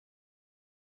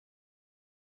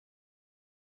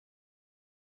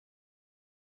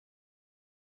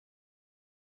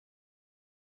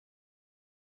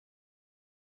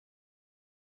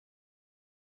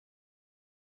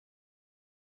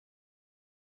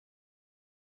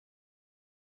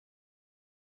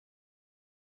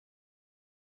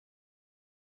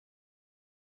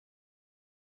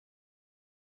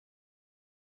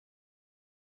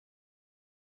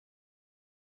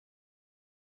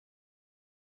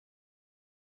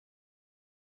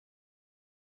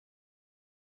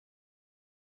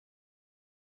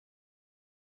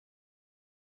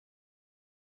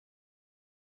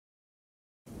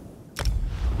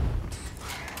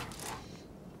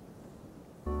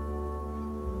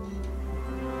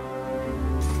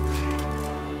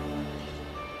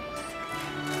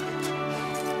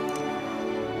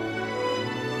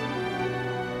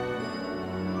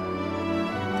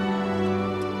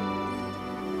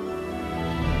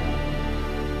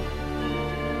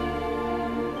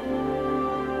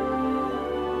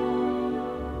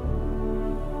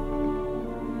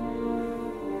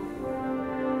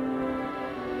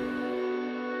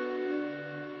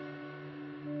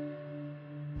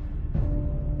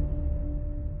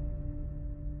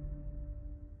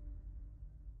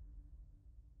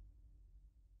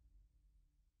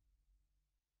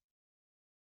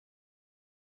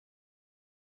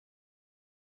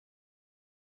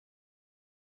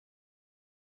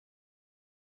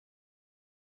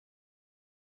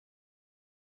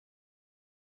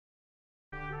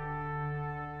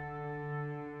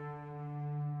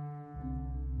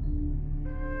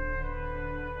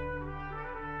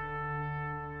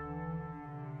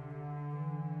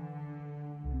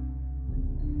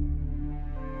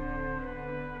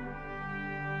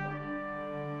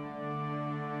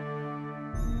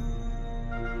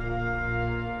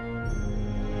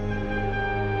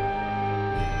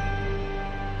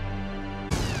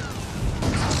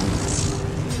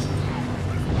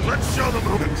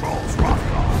those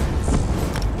Rothgar.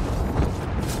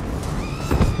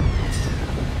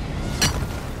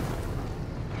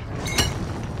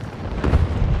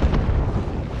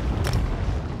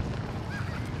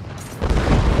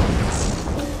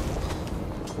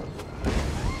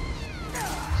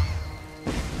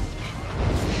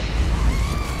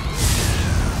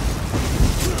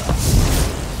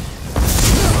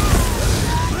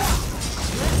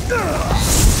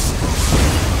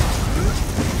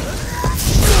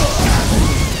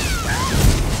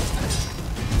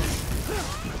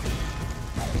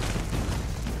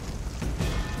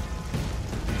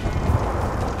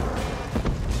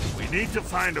 Need to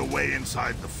find a way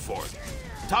inside the fort.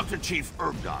 Talk to Chief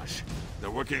Urgdosh.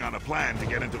 They're working on a plan to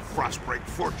get into Frostbreak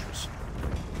Fortress.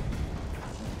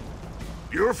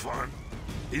 Yurfan?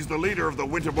 He's the leader of the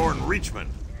Winterborn Reachmen.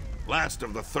 Last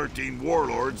of the 13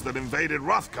 warlords that invaded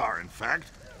Hrothgar, in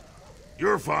fact.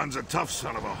 Yurfan's a tough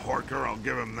son of a horker, I'll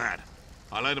give him that.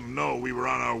 I let him know we were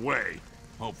on our way.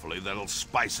 Hopefully that'll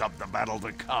spice up the battle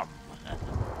to come.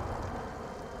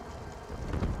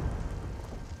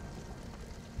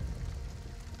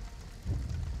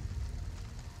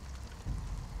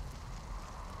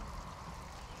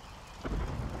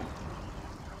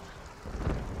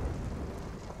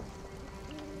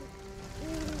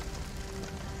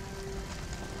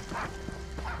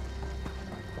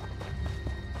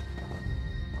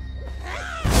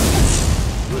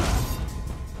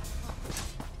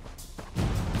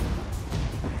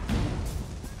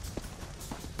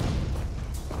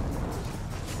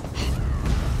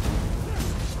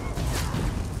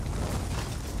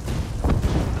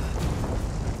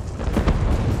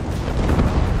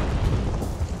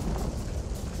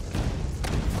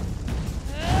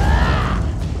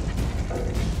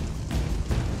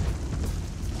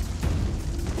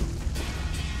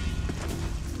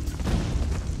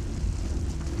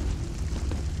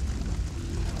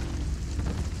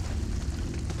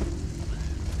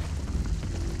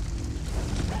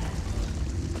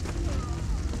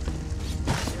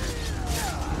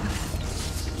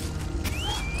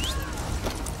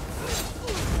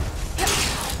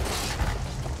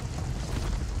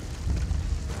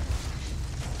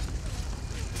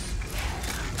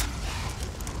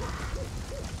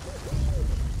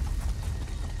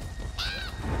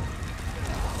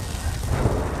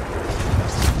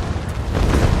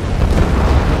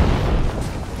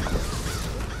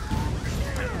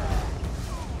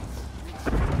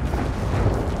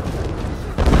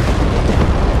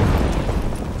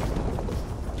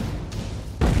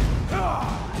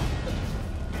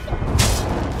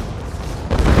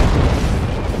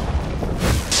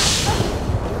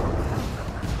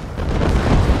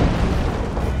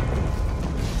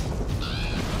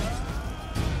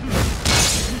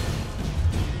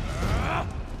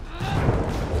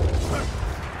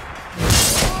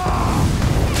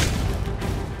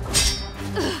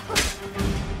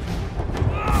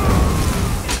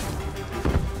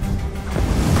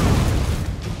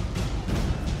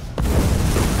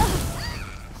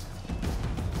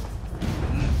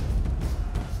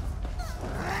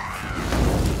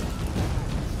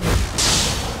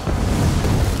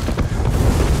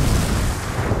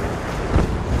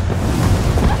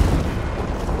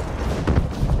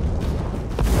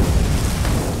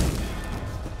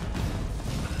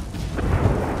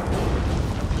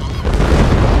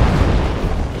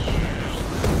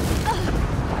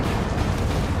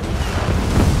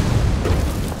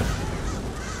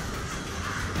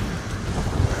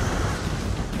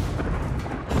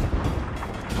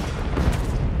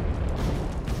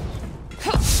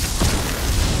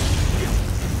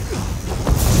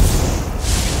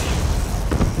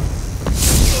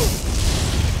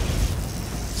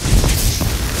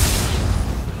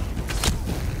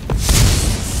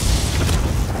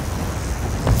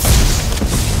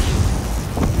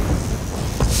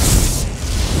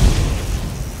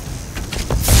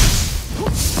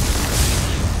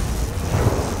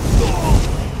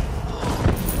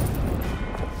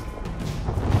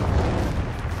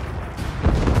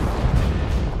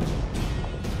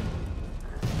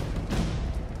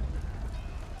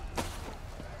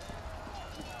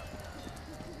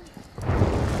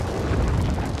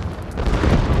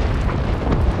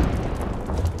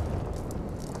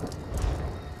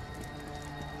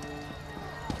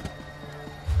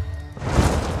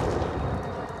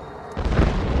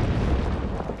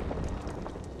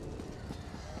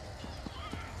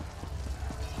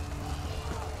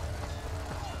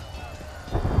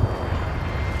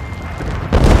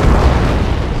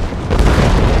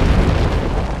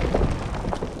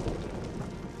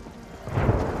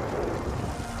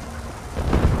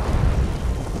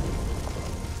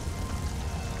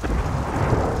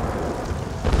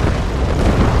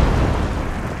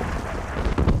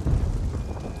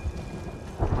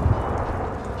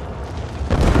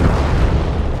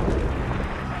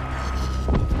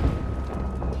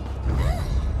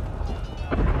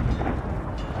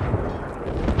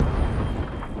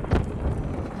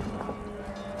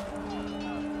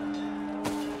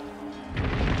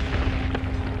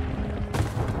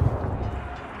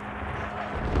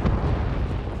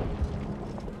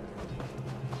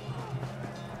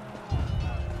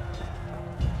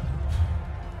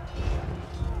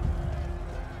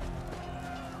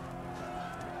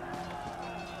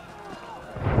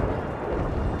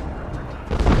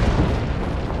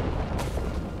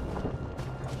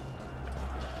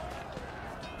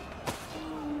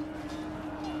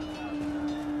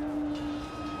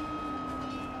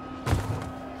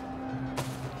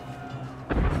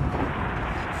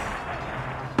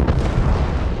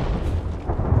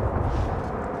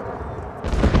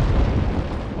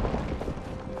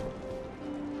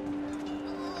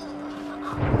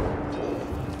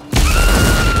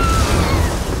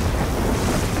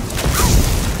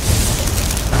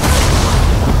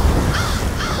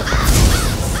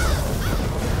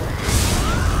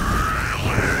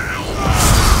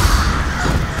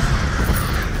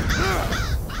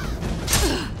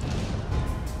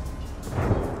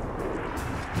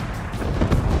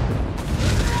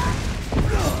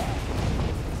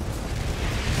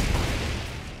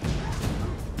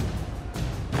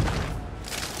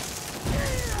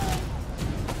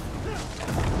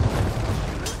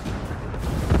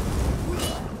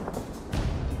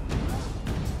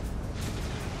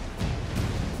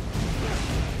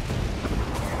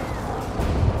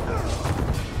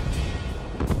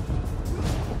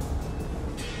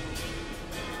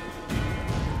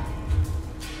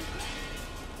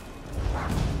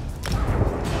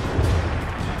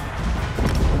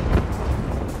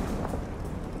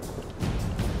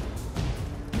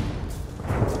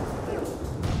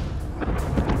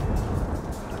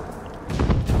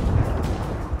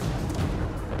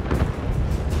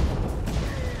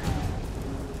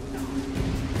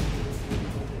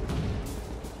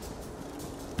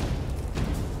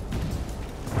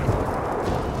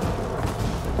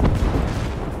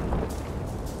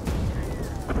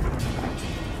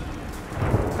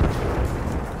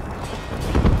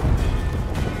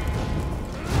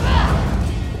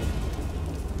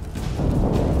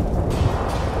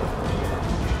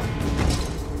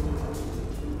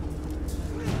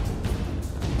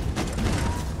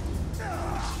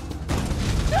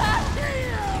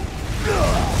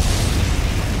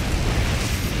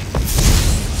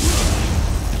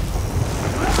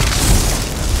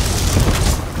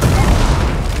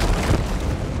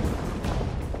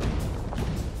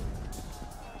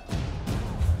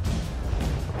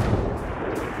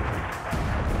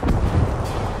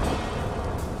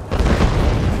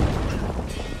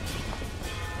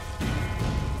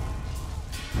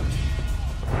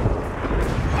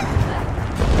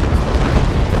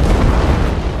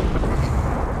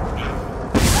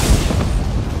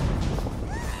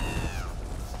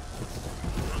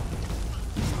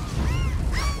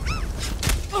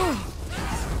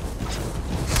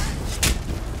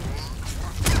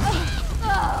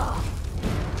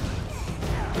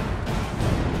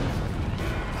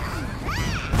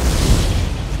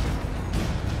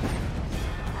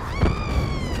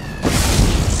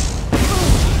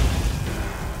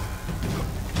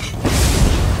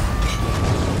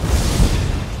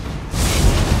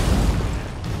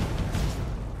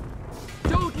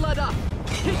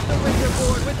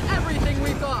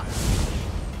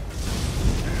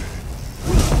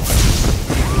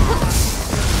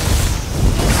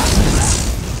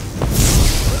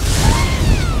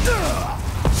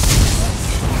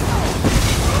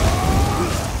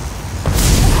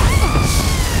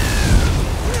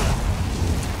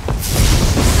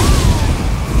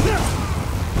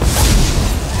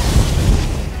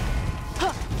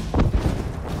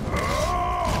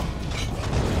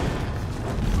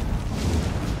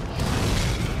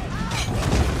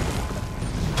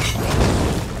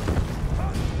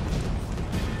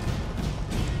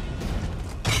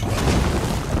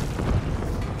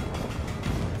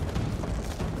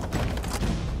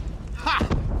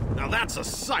 a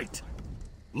sight!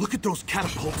 Look at those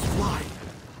catapults fly!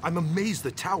 I'm amazed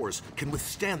the towers can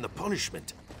withstand the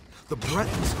punishment. The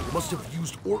Bretons must have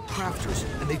used orc crafters,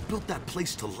 and they built that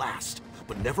place to last.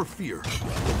 But never fear,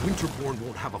 the Winterborn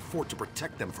won't have a fort to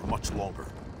protect them for much longer.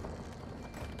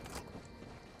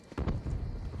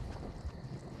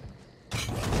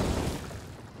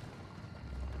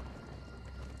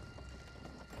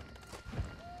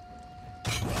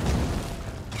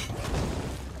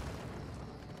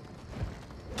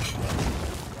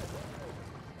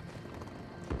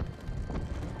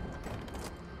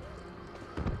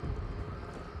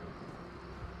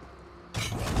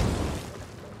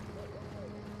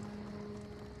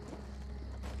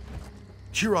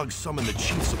 Kirog summoned the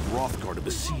chiefs of Hrothgar to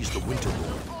besiege the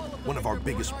Winterborn. One of our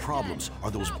biggest problems are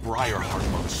those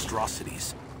Briarheart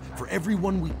monstrosities. For every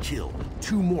one we kill,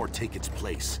 2 more take its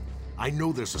place. I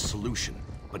know there's a solution,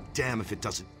 but damn if it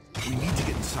doesn't. We need to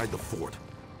get inside the fort.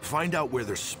 Find out where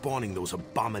they're spawning those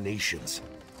abominations.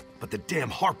 But the damn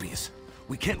harpies!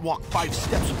 We can't walk 5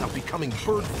 steps without becoming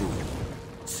bird food.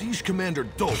 Siege Commander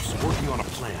Dolph's working on a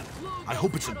plan. I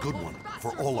hope it's a good one,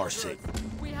 for all our sake.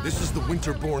 This is the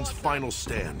Winterborn's final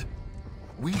stand.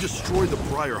 We destroy the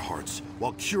Briarhearts,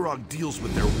 while Kirog deals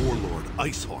with their warlord,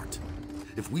 Iceheart.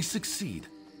 If we succeed,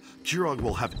 Kirog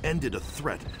will have ended a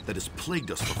threat that has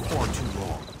plagued us for far too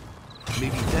long.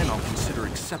 Maybe then I'll consider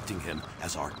accepting him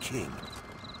as our king.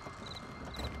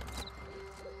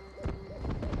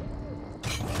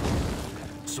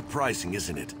 Surprising,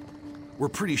 isn't it? We're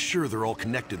pretty sure they're all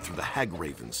connected through the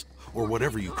Hag-Ravens, or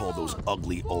whatever you call those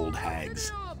ugly old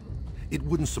hags. It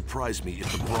wouldn't surprise me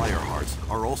if the Briarhearts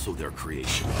are also their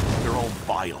creation. They're all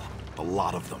vile, a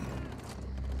lot of them.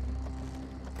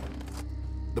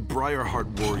 The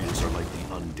Briarheart warriors are like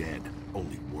the undead,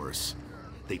 only worse.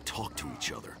 They talk to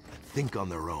each other, think on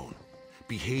their own,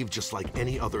 behave just like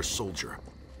any other soldier.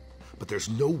 But there's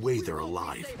no way they're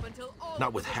alive,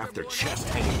 not with half their chest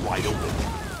hanging wide open.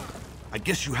 I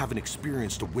guess you haven't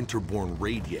experienced a Winterborn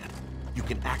raid yet. You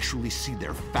can actually see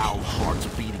their foul hearts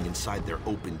beating inside their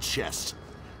open chests.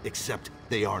 Except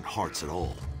they aren't hearts at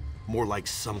all. More like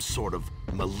some sort of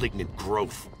malignant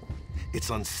growth. It's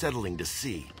unsettling to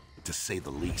see, to say the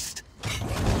least.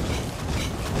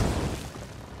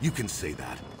 You can say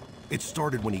that. It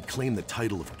started when he claimed the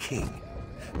title of king.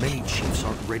 Many chiefs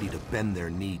aren't ready to bend their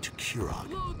knee to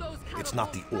Kirog. It's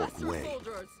not the orc way.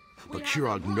 But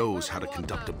Kirog knows how to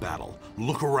conduct a battle.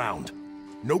 Look around.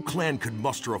 No clan could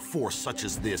muster a force such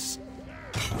as this.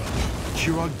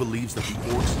 Kirog believes that the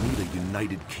orcs need a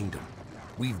united kingdom.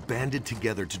 We've banded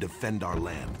together to defend our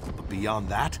land, but beyond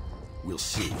that, we'll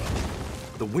see.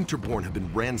 The Winterborn have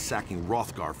been ransacking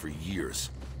Hrothgar for years.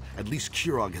 At least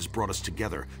Kirog has brought us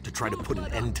together to try to put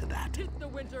an end to that. Hit the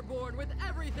Winterborn with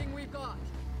everything we've got.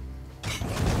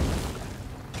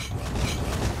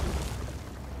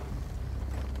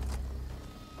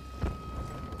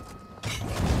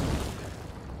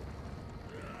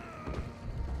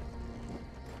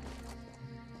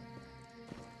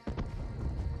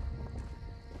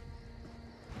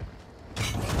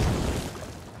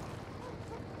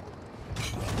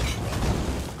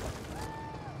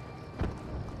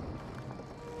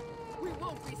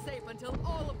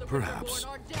 Perhaps,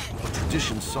 but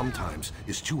tradition sometimes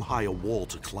is too high a wall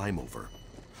to climb over.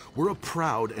 We're a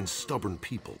proud and stubborn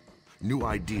people. New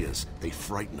ideas, they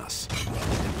frighten us.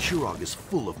 And Kirog is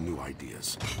full of new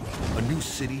ideas. A new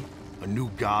city, a new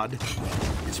god,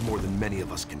 it's more than many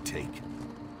of us can take.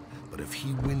 But if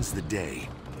he wins the day...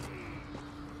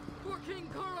 For King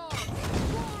Kurog!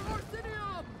 For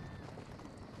Orsinium!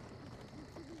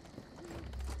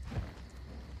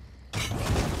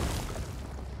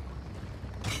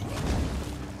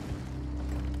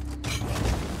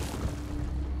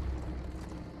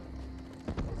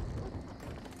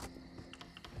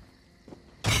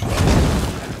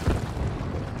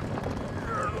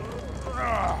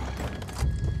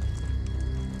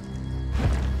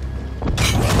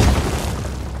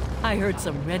 I heard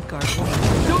some Redguard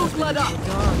woman. Don't let up!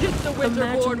 Hit the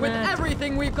Winterborn with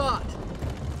everything we've got!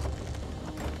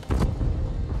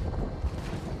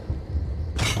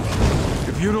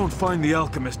 If you don't find the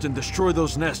alchemist and destroy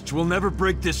those nests, we'll never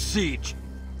break this siege.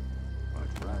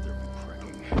 I'd rather be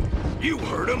praying. You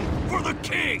heard him! For the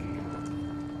king!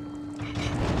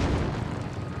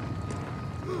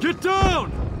 Get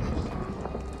down!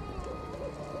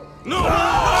 No!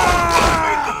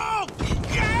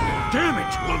 Damn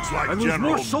it! Looks like I lose General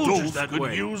more soldiers Dolph that could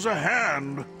way. use a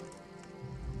hand.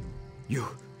 You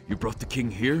brought the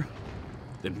king here?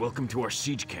 Then welcome to our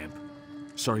siege camp.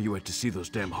 Sorry you had to see those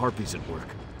damn harpies at work.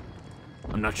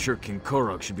 I'm not sure King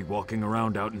Kurog should be walking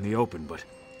around out in the open, but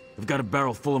I've got a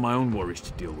barrel full of my own worries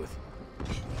to deal with.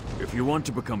 If you want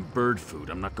to become bird food,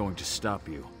 I'm not going to stop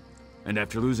you. And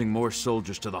after losing more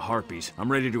soldiers to the Harpies,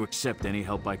 I'm ready to accept any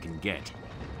help I can get.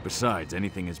 Besides,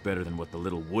 anything is better than what the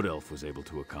little wood elf was able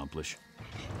to accomplish.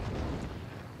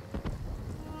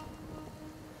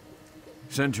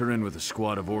 Sent her in with a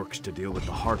squad of orcs to deal with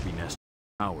the Harpy nest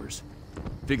towers.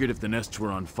 Figured if the nests were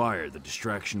on fire, the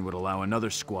distraction would allow another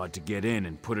squad to get in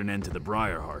and put an end to the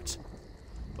Briarhearts.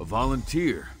 A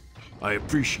volunteer. I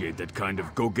appreciate that kind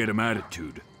of go-get-em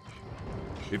attitude.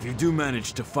 If you do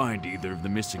manage to find either of the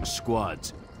missing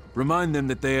squads, remind them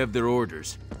that they have their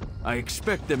orders. I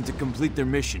expect them to complete their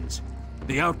missions.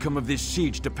 The outcome of this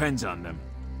siege depends on them.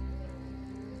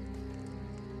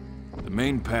 The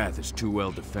main path is too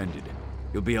well defended.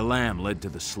 You'll be a lamb led to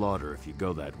the slaughter if you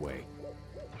go that way.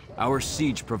 Our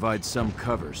siege provides some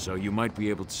cover, so you might be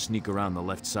able to sneak around the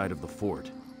left side of the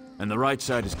fort. And the right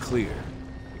side is clear,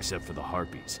 except for the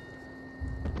Harpies.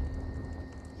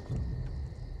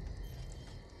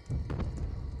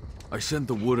 I sent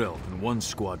the Wood Elf and one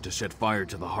squad to set fire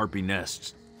to the Harpy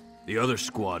nests. The other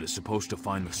squad is supposed to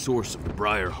find the source of the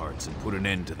Briarhearts and put an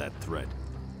end to that threat.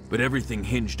 But everything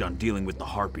hinged on dealing with the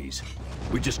Harpies.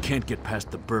 We just can't get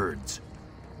past the birds.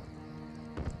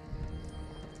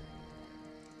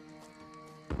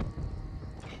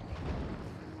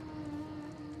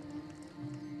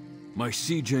 My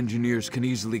siege engineers can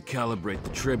easily calibrate the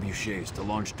trebuchets to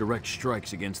launch direct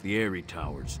strikes against the Eyrie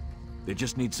towers. They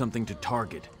just need something to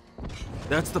target.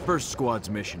 That's the first squad's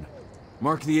mission.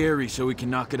 Mark the Eyrie so we can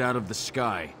knock it out of the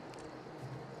sky.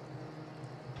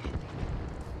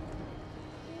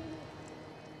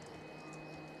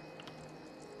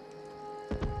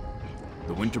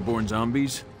 The Winterborn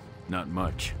zombies? Not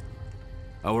much.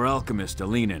 Our alchemist,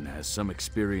 Alinen, has some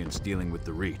experience dealing with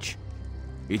the Reach.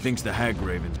 He thinks the Hag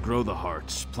Ravens grow the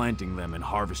hearts, planting them and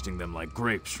harvesting them like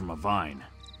grapes from a vine.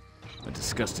 A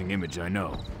disgusting image, I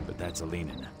know, but that's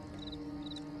Alinen.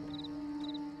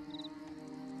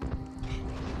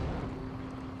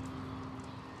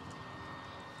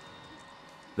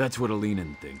 That's what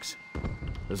Alinen thinks.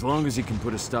 As long as he can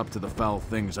put a stop to the foul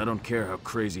things, I don't care how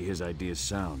crazy his ideas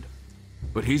sound.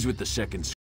 But he's with the second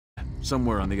squad,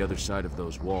 somewhere on the other side of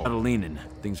those walls. Without Alinen,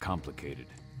 things complicated.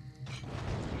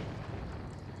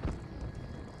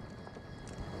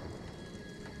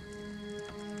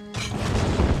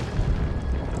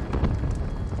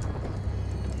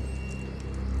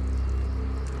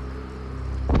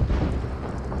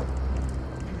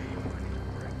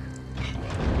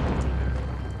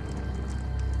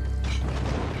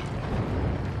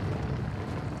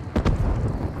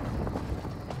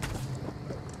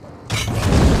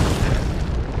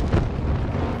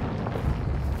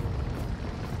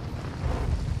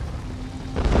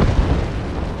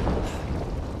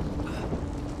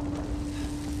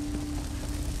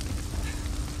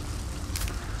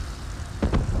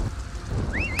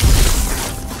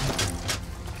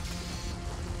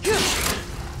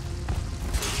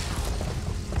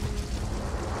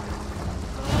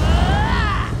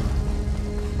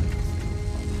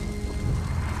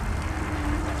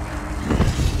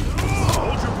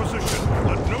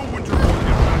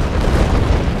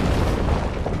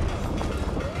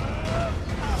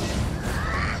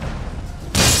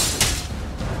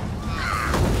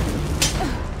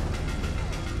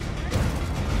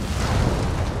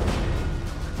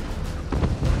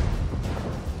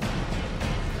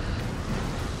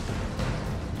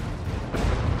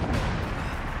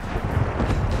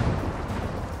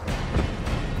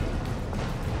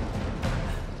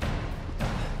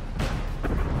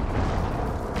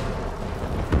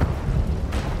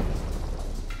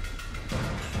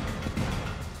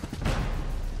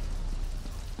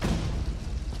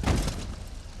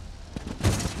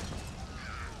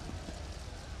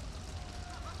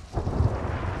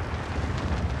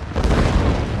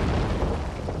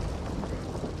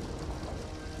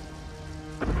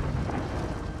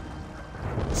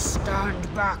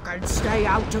 Stand back and stay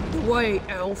out of the way,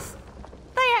 elf.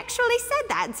 They actually said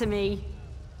that to me.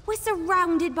 We're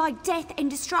surrounded by death and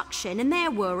destruction, and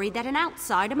they're worried that an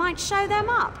outsider might show them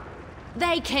up.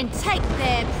 They can take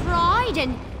their pride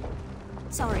and...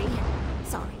 Sorry.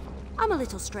 I'm a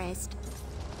little stressed.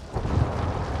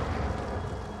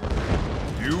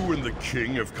 You and the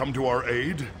king have come to our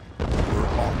aid? We're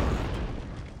honored.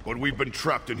 But we've been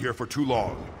trapped in here for too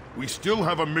long. We still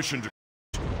have a mission to...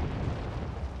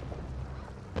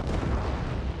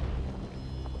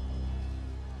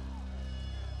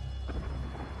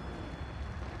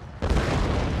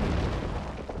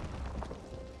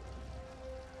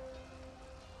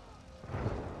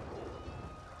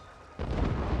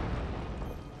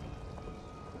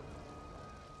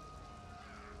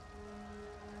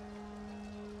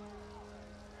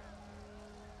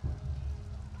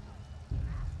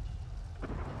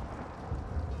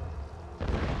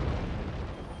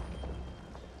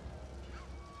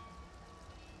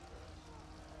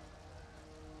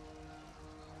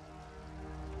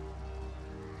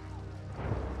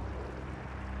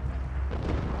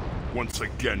 Once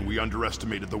again, we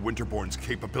underestimated the Winterborn's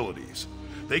capabilities.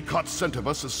 They caught scent of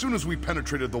us as soon as we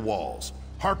penetrated the walls.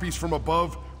 Harpies from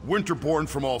above, Winterborn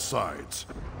from all sides.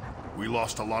 We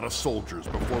lost a lot of soldiers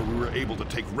before we were able to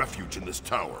take refuge in this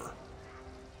tower.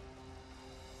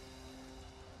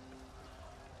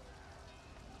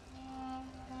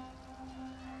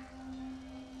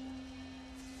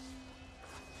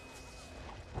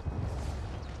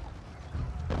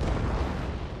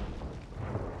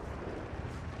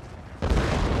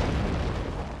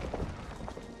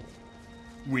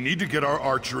 We need to get our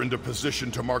archer into position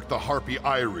to mark the Harpy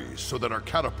Eyries so that our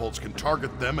catapults can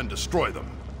target them and destroy them.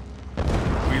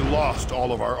 We lost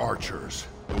all of our archers.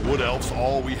 The Wood Elf's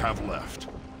all we have left.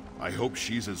 I hope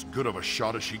she's as good of a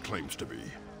shot as she claims to be.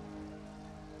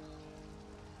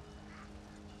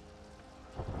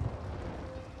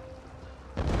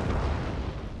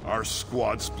 Our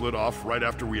squad split off right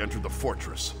after we entered the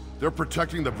fortress. They're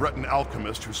protecting the Breton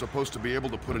alchemist who's supposed to be able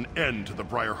to put an end to the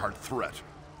Briarheart threat.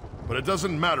 But it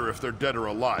doesn't matter if they're dead or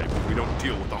alive if we don't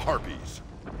deal with the Harpies.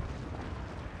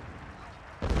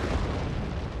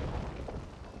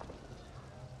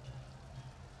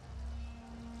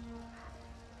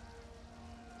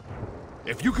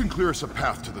 If you can clear us a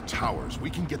path to the towers, we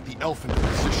can get the elf into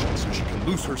position so she can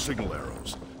loose her signal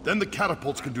arrows. Then the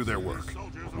catapults can do their work.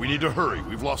 We need to hurry.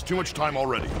 We've lost too much time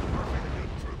already.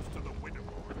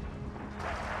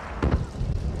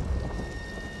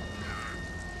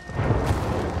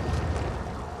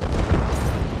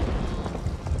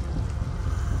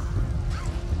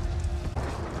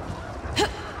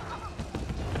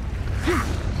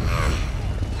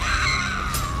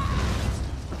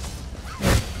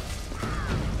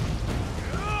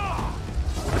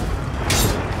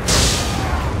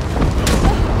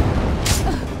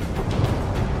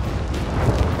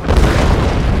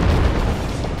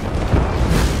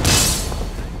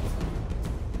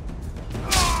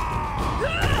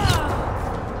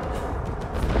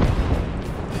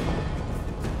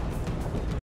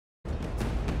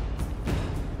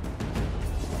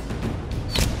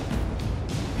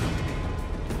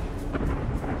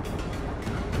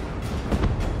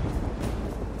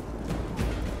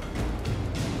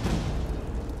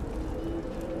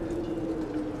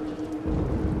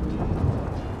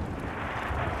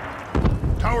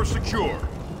 Tower secure.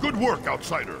 Good work,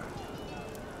 outsider.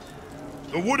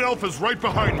 The Wood Elf is right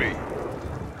behind me.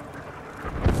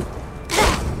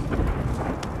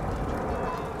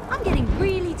 I'm getting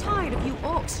really tired of you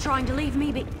orcs trying to leave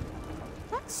me be...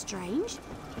 That's strange.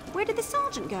 Where did the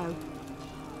sergeant go?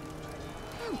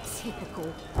 How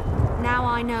typical. Now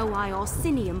I know why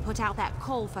Orsinium put out that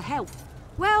call for help.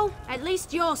 Well, at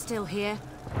least you're still here.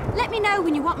 Let me know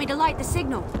when you want me to light the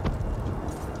signal.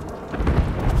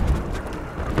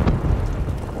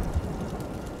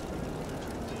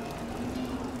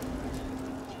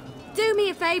 Do me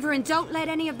a favor and don't let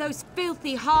any of those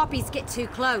filthy harpies get too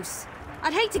close.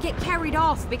 I'd hate to get carried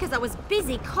off because I was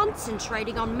busy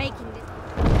concentrating on making this...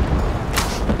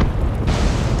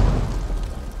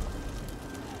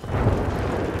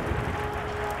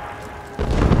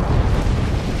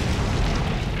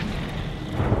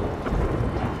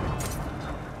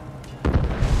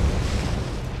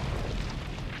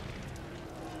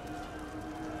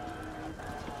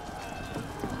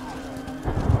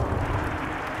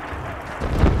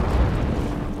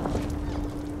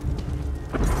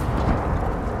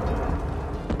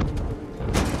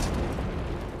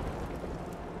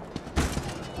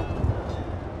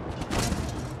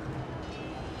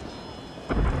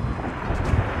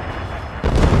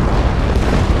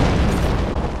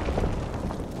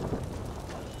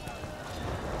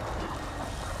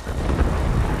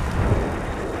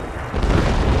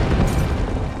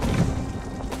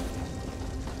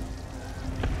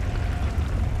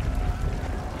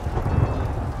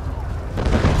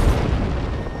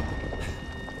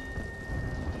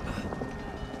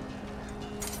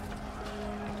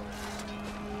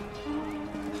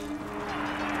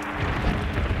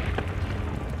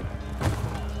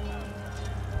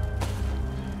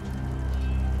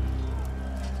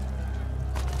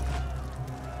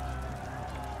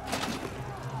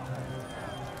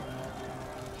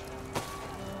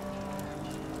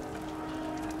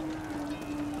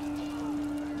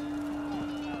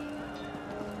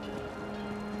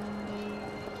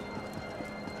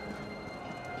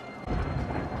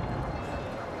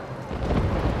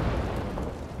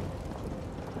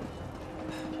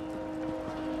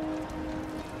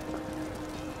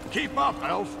 Keep up,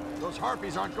 Elf. Those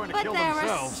harpies aren't going to kill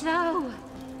themselves. But there are so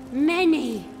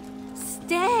many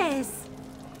stairs.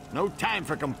 No time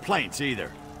for complaints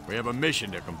either. We have a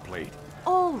mission to complete.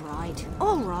 All right,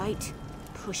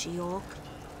 pushy orc.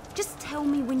 Just tell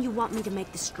me when you want me to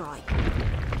make the strike.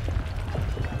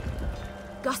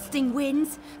 Gusting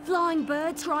winds, flying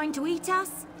birds trying to eat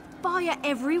us, fire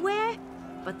everywhere.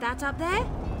 But that up there,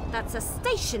 that's a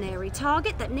stationary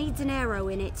target that needs an arrow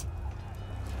in it.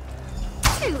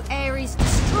 2 Ares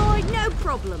destroyed, no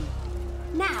problem.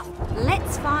 Now,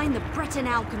 let's find the Breton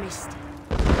alchemist.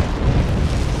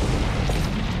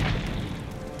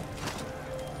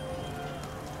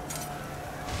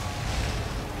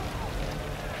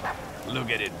 Look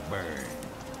at it burn.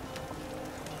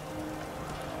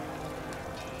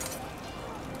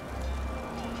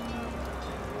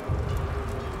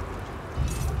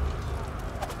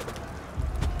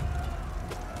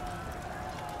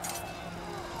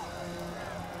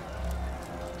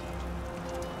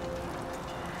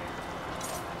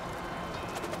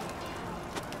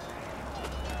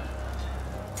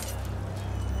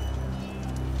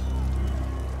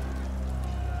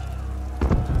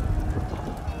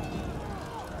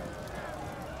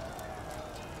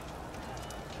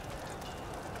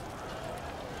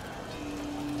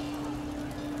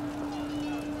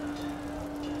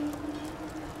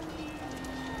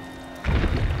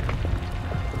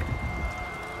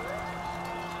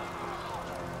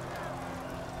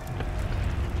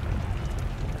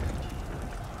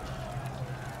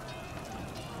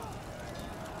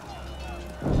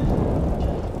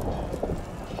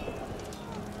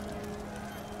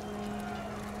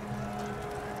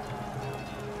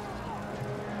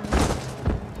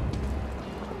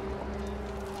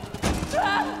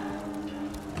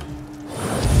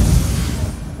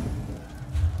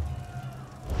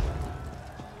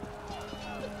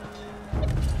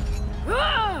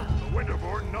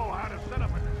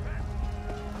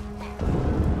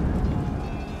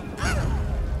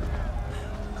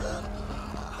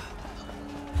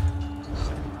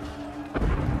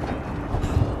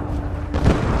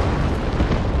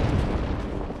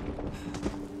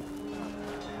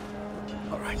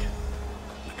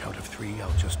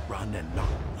 And not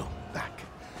look back.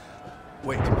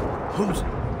 Wait,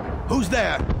 who's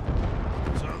there?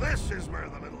 So this is where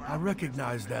the little... I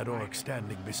recognize that orc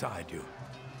standing beside you.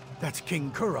 That's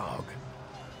King Kurog.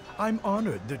 I'm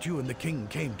honored that you and the king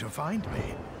came to find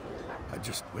me. I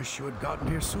just wish you had gotten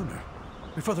here sooner,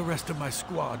 before the rest of my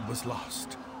squad was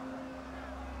lost.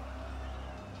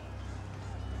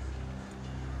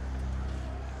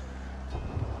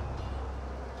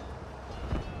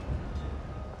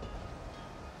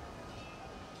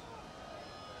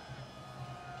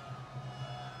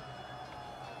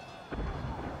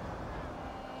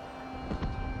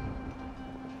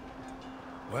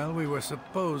 Well, we were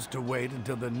supposed to wait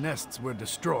until the nests were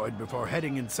destroyed before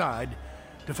heading inside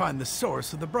to find the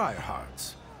source of the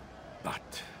Briarhearts.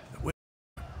 But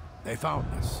they found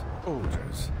us,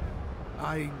 soldiers.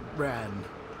 I ran.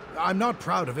 I'm not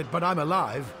proud of it, but I'm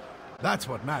alive. That's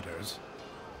what matters.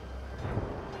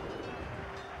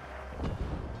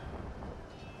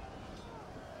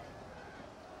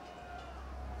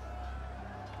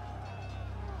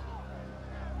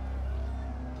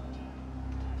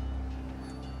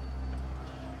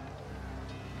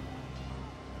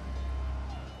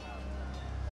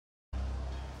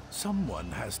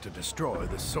 Someone has to destroy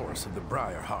the source of the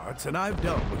Briarhearts, and I've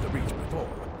dealt with the Reach before.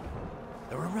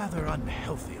 They're a rather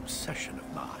unhealthy obsession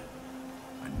of mine.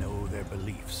 I know their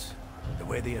beliefs, the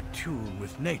way they attune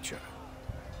with nature.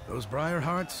 Those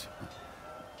Briarhearts,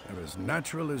 they're as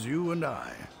natural as you and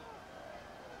I.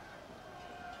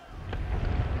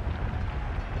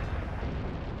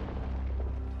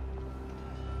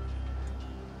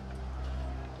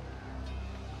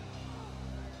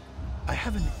 I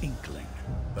have an inkling,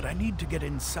 but I need to get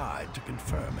inside to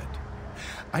confirm it.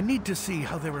 I need to see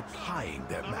how they're applying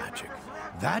their magic.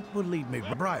 That will lead me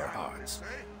to Briarhearts.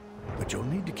 But you'll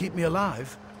need to keep me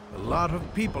alive. A lot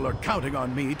of people are counting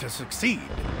on me to succeed.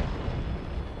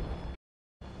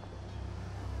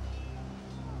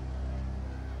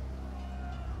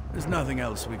 There's nothing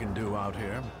else we can do out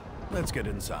here. Let's get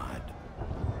inside.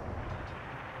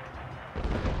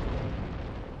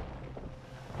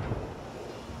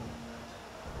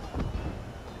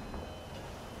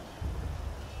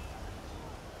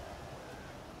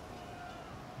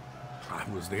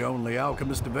 I was the only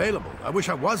alchemist available. I wish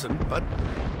I wasn't, but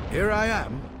here I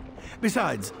am.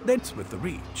 Besides, that's with the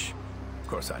Reach. Of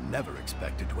course, I never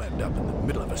expected to end up in the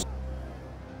middle of a...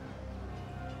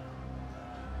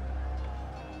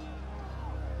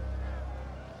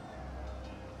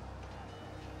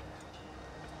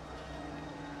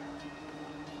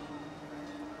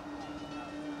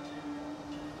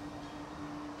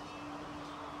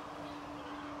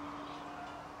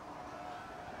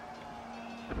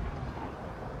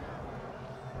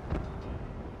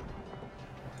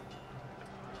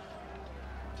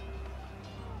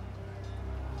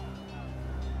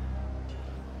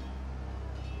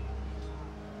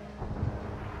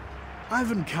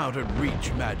 I've encountered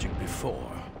reach magic before.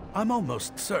 I'm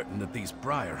almost certain that these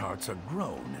briar hearts are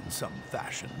grown in some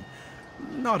fashion.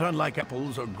 Not unlike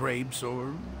apples or grapes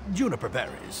or juniper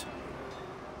berries.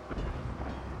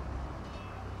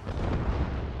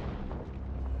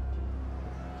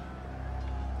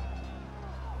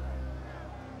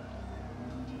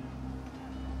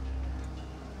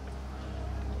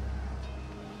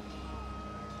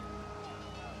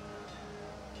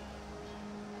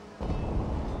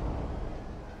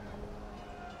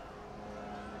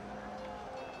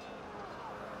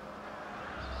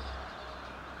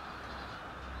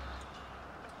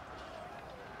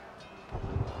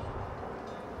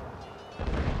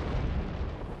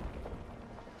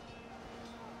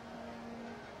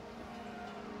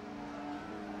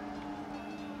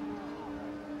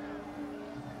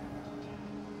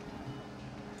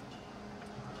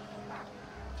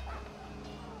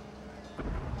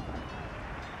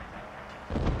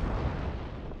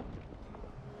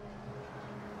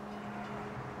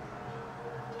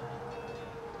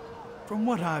 From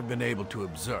what I've been able to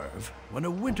observe, when a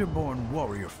Winterborn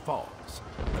warrior falls,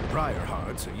 the briar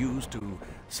hearts are used to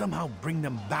somehow bring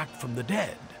them back from the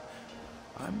dead.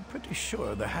 I'm pretty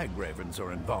sure the Hagravens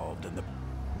are involved in the...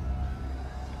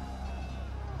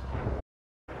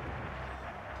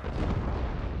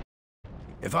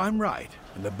 If I'm right,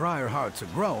 and the briar hearts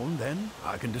are grown, then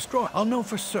I can destroy. I'll know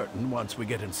for certain once we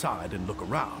get inside and look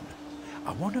around.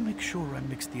 I want to make sure I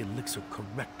mix the elixir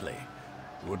correctly.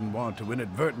 Wouldn't want to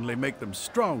inadvertently make them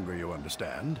stronger, you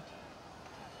understand?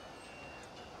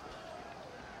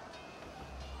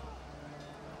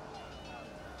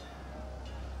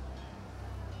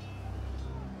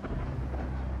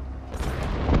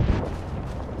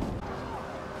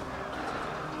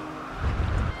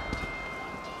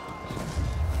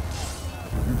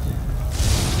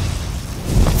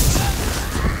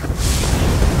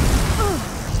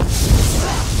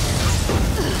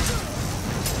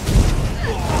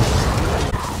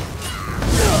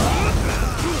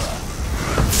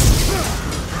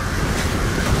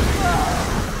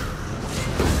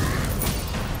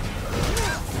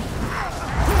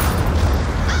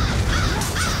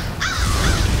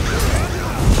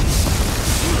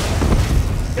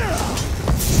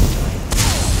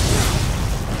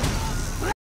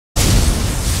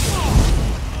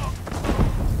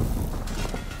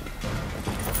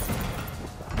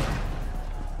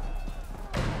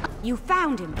 You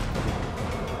found him.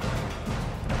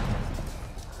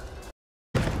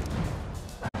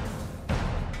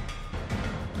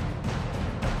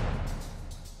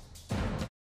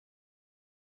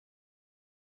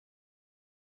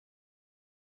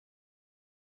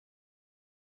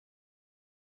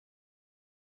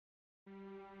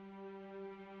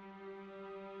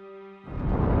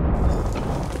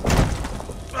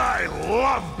 I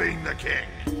love being the king.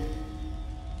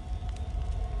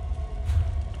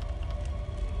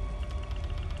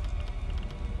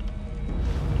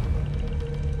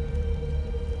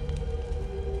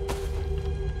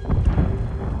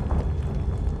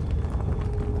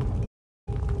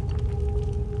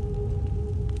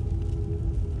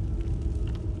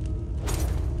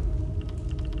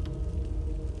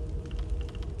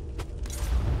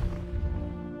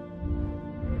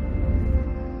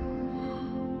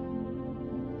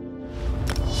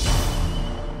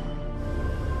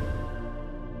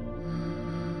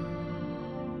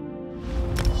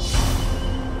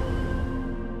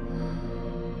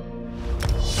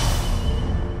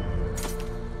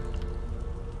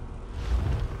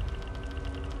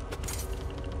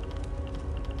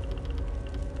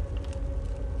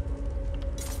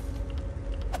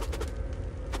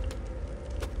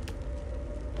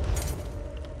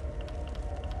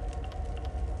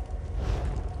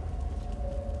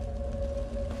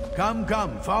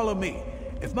 Come, follow me.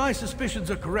 If my suspicions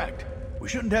are correct, we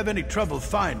shouldn't have any trouble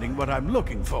finding what I'm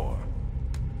looking for.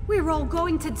 We're all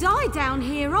going to die down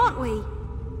here, aren't we?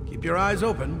 Keep your eyes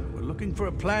open. We're looking for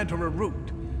a plant or a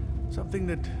root. Something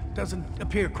that doesn't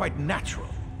appear quite natural.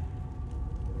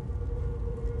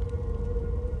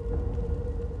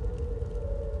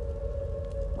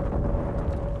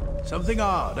 Something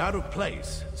odd, out of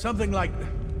place. Something like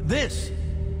this.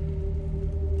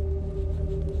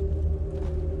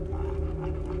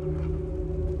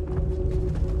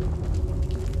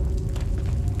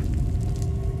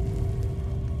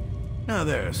 Now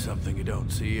there's something you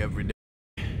don't see every day.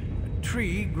 A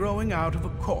tree growing out of a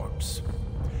corpse.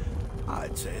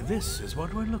 I'd say this is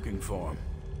what we're looking for.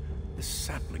 This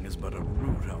sapling is but a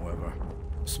root, however.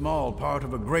 A small part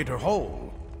of a greater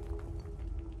whole.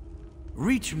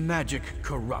 Reach magic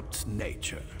corrupts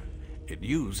nature. It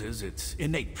uses its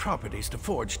innate properties to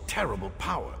forge terrible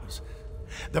powers.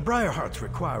 The Briarhearts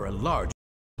require a large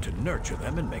to nurture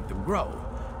them and make them grow.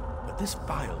 But this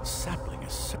vile sapling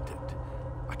is scented.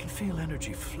 I can feel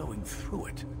energy flowing through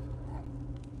it.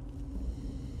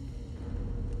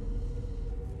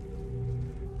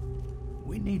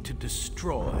 We need to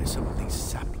destroy some of these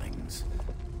saplings.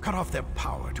 Cut off their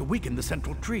power to weaken the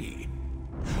central tree.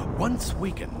 Once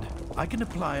weakened, I can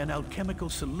apply an alchemical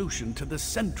solution to the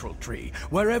central tree,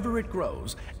 wherever it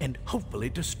grows, and hopefully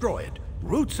destroy it,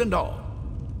 roots and all.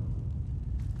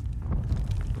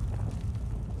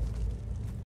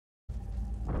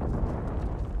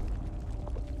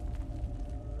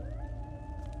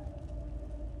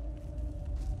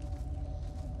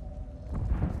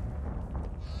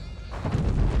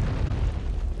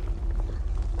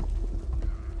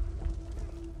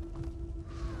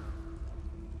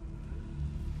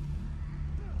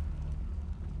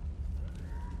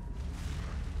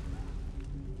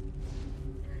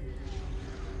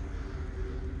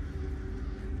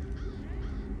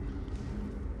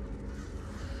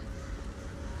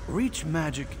 Reach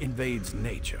magic invades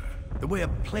nature, the way a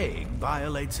plague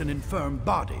violates an infirm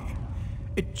body.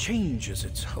 It changes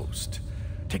its host,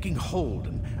 taking hold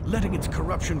and letting its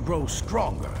corruption grow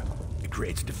stronger. It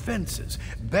creates defenses,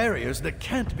 barriers that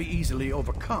can't be easily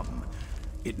overcome.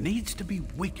 It needs to be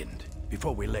weakened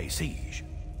before we lay siege.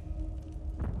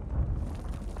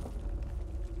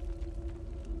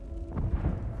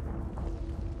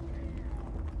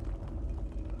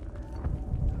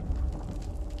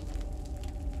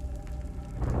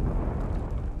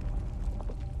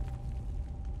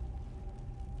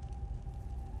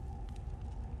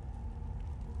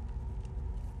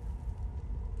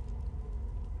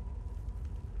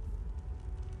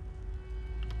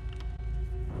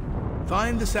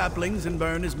 Find the saplings and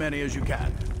burn as many as you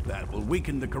can. That will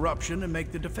weaken the corruption and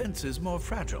make the defenses more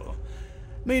fragile.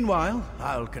 Meanwhile,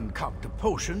 I'll concoct a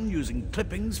potion using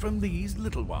clippings from these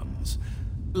little ones.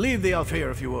 Leave the elf here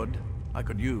if you would. I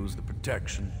could use the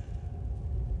protection.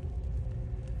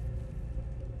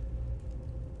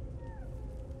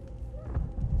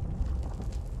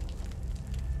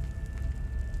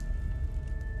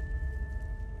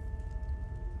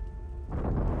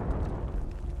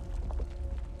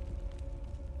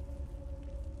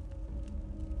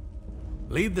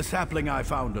 Leave the sapling I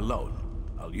found alone.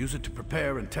 I'll use it to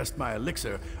prepare and test my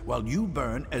elixir while you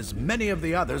burn as many of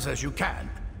the others as you can.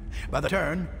 By the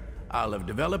turn, I'll have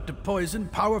developed a poison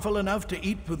powerful enough to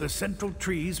eat through the central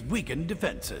tree's weakened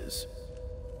defenses.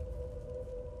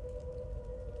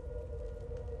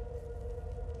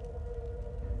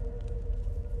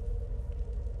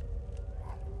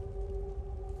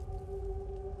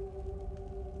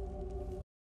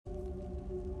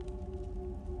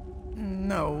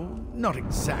 No, not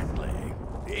exactly.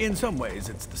 In some ways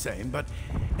it's the same, but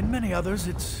in many others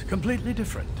it's completely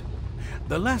different.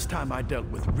 The last time I dealt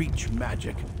with Reach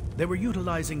magic, they were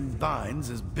utilizing vines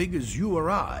as big as you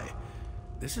or I.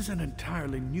 This is an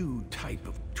entirely new type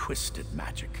of twisted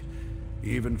magic,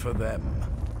 even for them.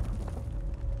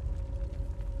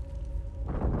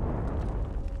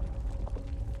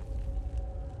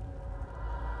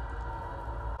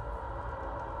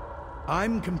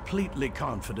 I'm completely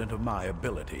confident of my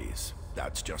abilities.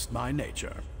 That's just my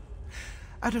nature.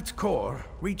 At its core,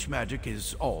 Reach magic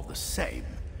is all the same.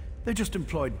 They just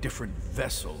employ different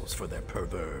vessels for their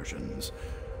perversions.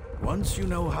 Once you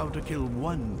know how to kill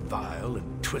one vile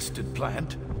and twisted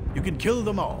plant, you can kill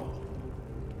them all.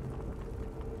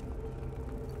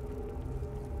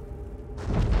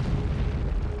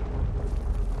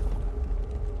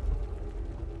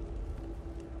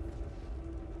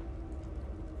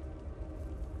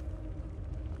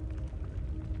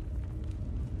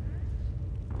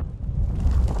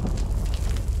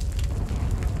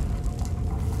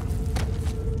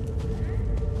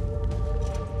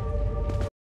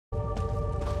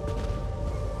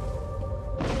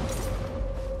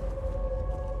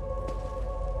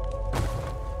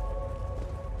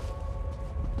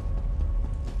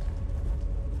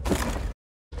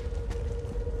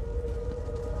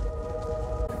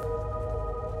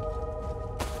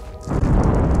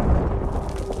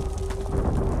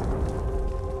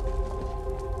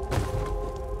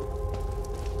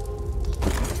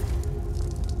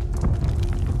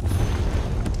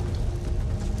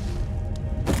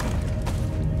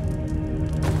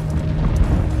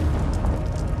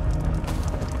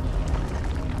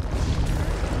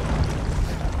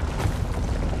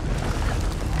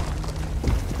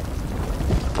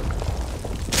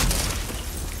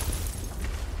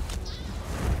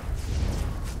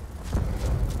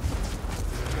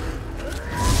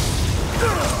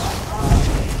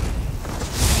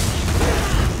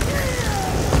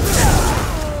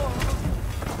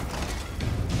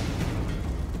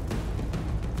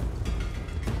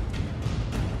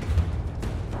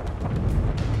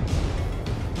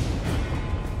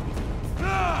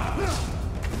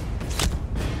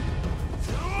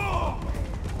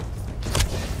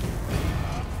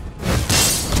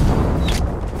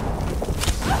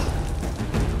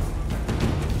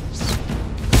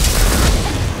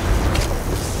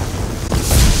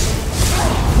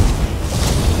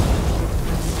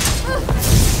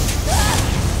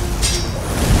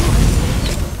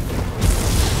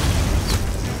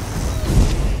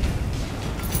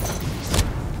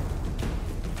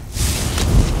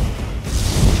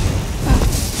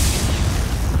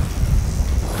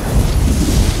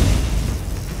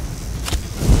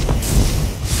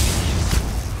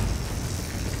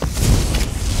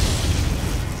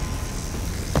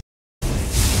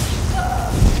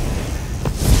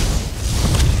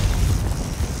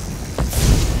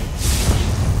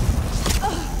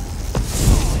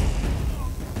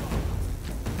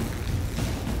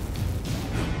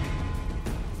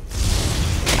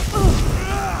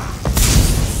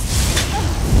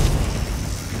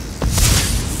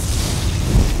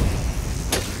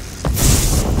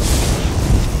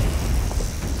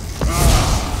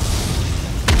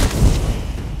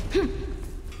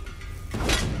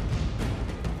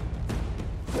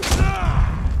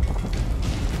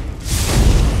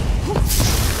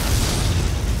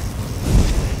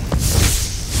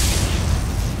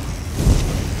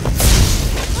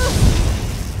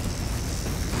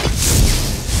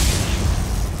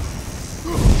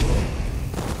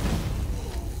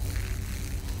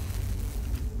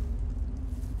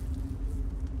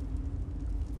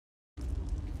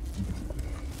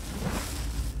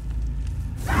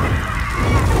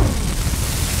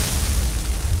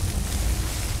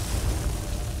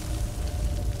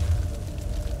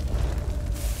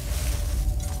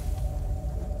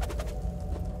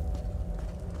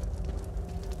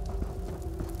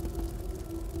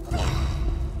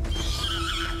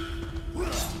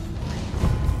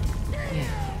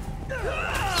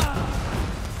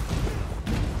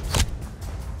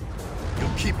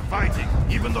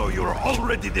 even though you're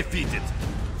already defeated.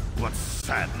 What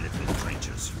sad little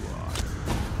creatures you are.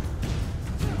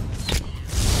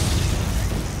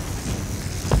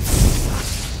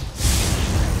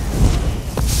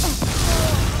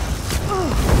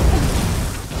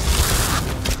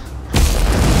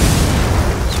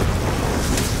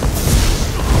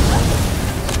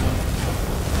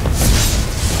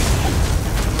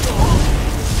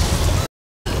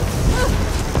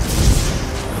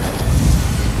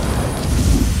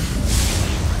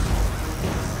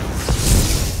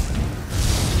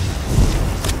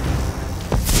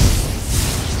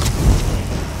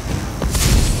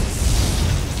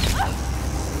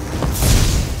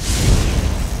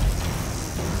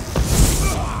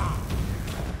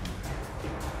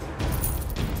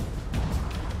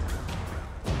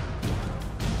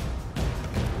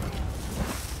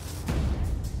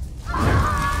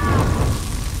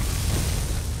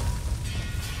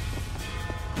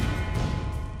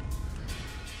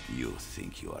 You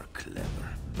think you are clever,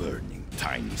 burning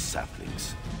tiny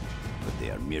saplings, but they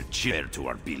are mere cheer to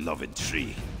our beloved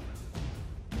tree.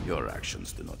 Your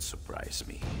actions do not surprise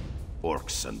me.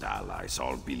 Orcs and allies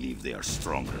all believe they are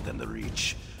stronger than the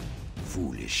Reach.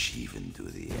 Foolish even to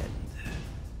the end.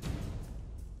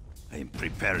 I am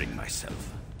preparing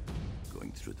myself,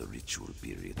 going through the ritual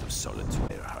period of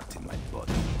solitude heart in my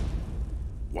body.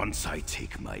 Once I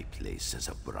take my place as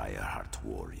a Briarheart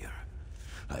warrior,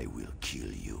 I will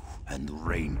kill you and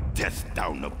rain death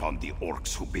down upon the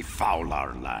orcs who befoul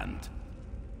our land.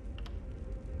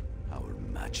 Our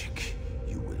magic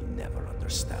you will never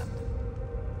understand.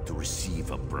 To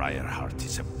receive a Briarheart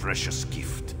is a precious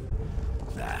gift.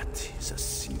 That is a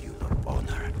singular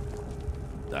honor.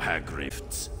 The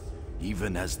Hagrifts,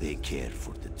 even as they care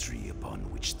for the tree upon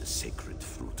which the sacred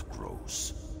fruit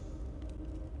grows.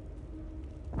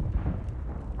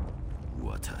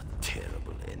 What a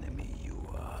terrible enemy you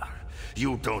are.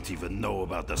 You don't even know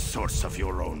about the source of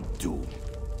your own doom.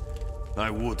 I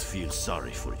would feel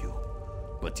sorry for you,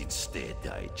 but instead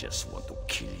I just want to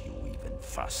kill you even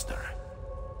faster.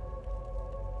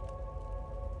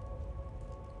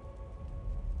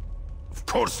 Of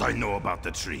course I know about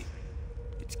the tree.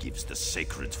 It gives the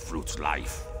sacred fruit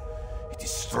life. It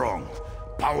is strong,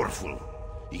 powerful,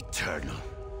 eternal.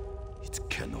 It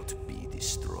cannot be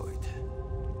destroyed.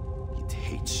 It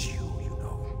hates you, you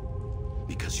know,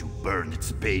 because you burn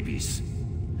its babies.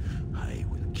 I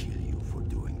will kill you for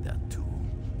doing that too,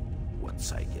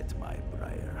 once I get my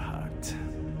Briarheart.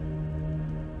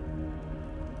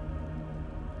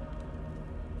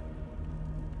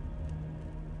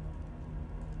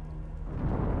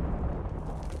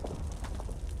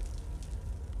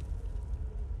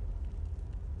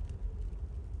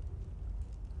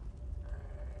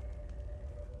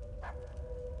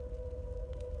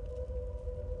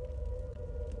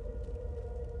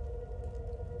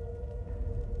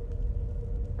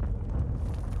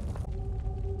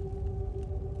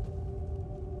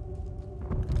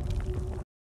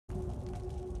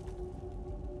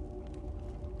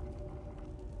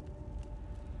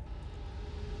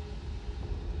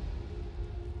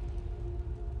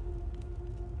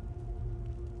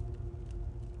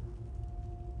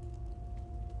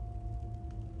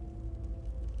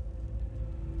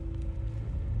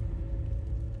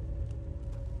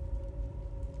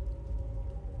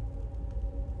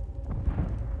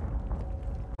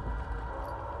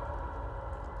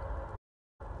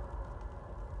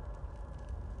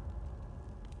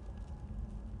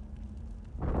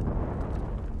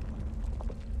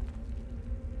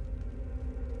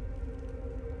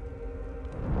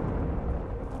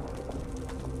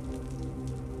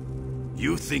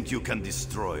 You think you can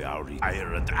destroy our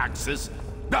iron axes?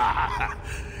 Ah!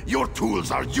 Your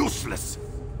tools are useless!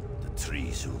 The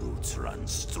tree's roots run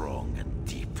strong and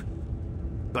deep.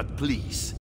 But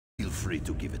please, feel free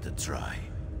to give it a try.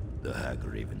 The Hag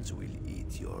Ravens will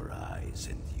eat your eyes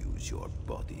and use your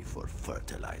body for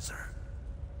fertilizer.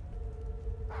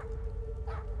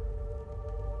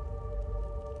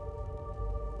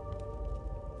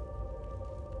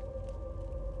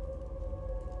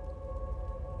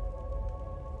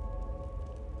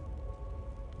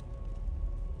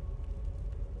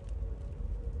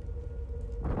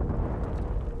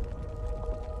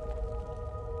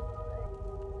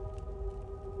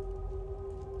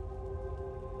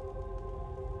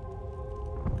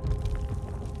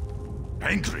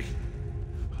 Angry.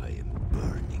 I am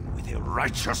burning with a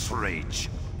righteous rage.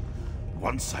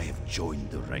 Once I have joined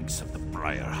the ranks of the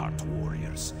Briarheart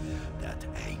warriors, that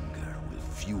anger will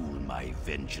fuel my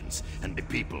vengeance and the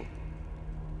people.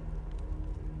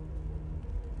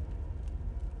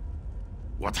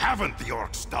 What haven't the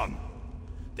orcs done?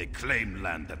 They claim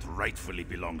land that rightfully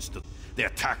belongs to... They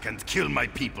attack and kill my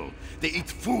people. They eat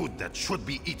food that should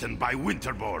be eaten by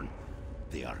Winterborn.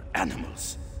 They are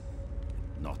animals.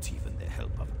 Not even the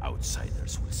help of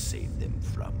outsiders will save them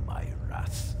from my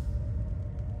wrath.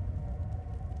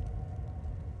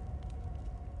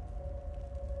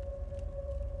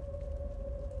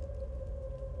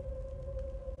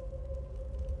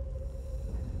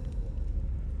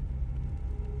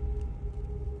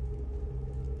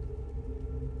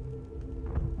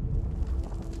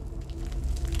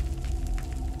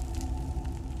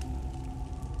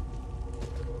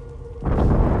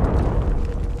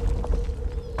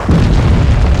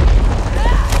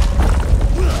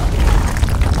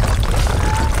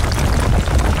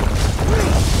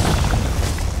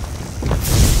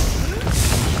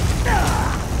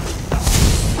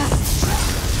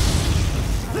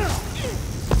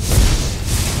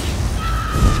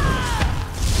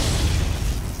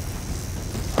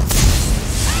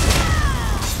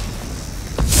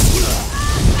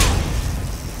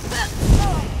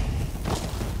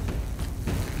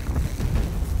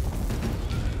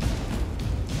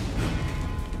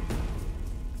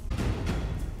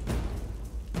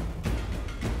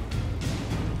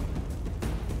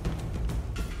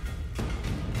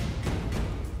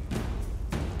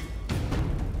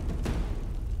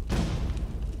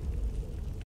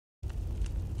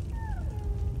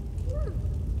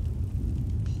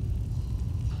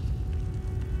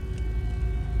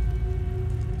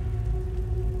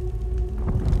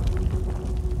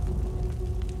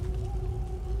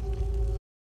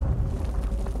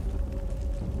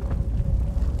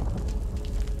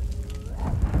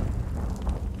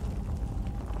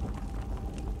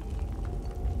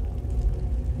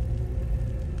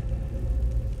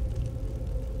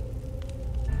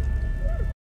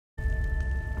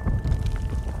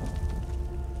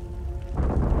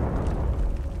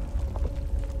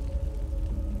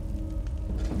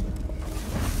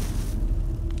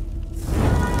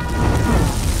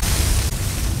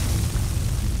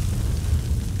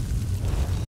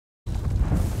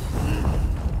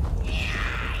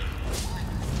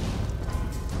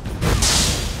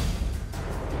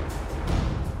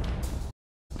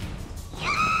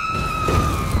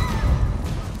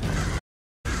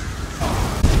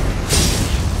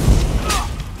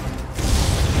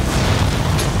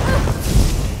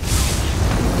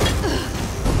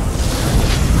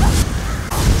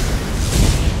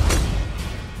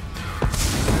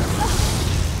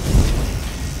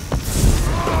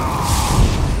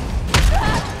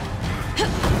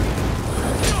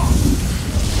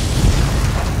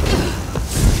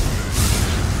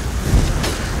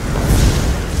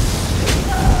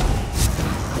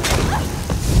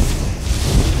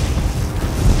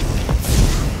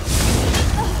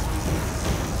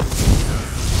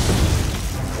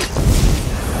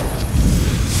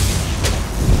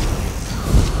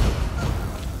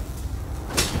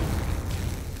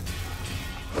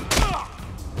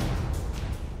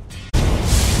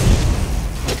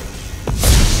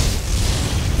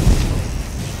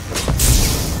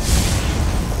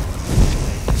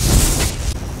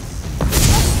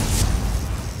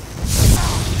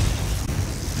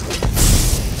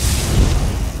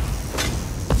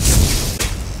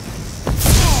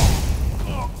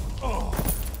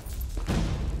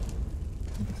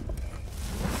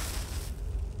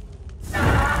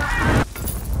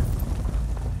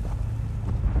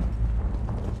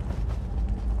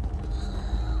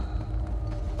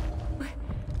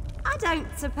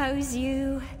 don't suppose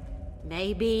you...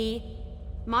 maybe...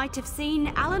 might have seen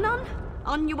Alanon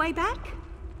on your way back?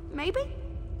 Maybe?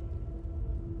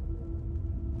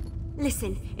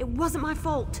 Listen, it wasn't my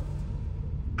fault.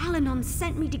 Alanon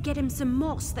sent me to get him some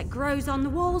moss that grows on the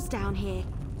walls down here.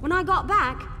 When I got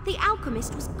back, the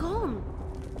alchemist was gone.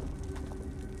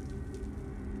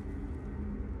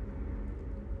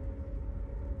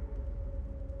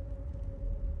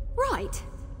 Right,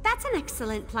 that's an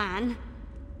excellent plan.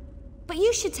 But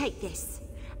you should take this.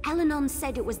 Alanon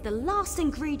said it was the last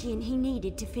ingredient he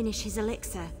needed to finish his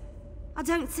elixir. I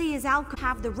don't see his alchemist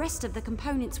have the rest of the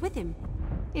components with him,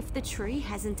 if the tree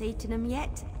hasn't eaten them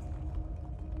yet.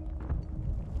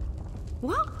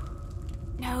 What?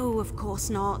 No, of course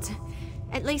not.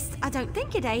 At least, I don't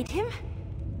think it ate him.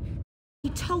 He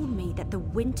told me that the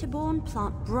Winterborn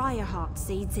plant briarheart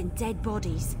seeds in dead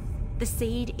bodies. The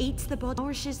seed eats the body,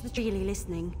 nourishes the tree. Really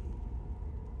listening.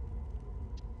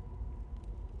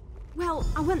 Well,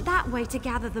 I went that way to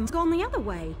gather them. Gone the other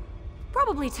way.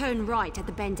 Probably turn right at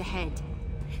the bend ahead.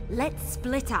 Let's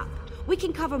split up. We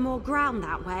can cover more ground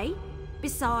that way.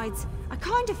 Besides, I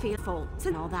kind of feel faults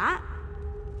and all that.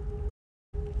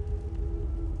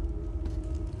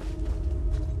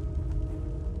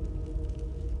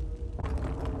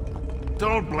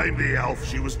 Don't blame the elf.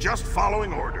 She was just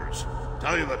following orders.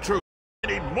 Tell you the truth, I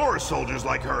need more soldiers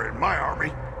like her in my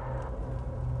army.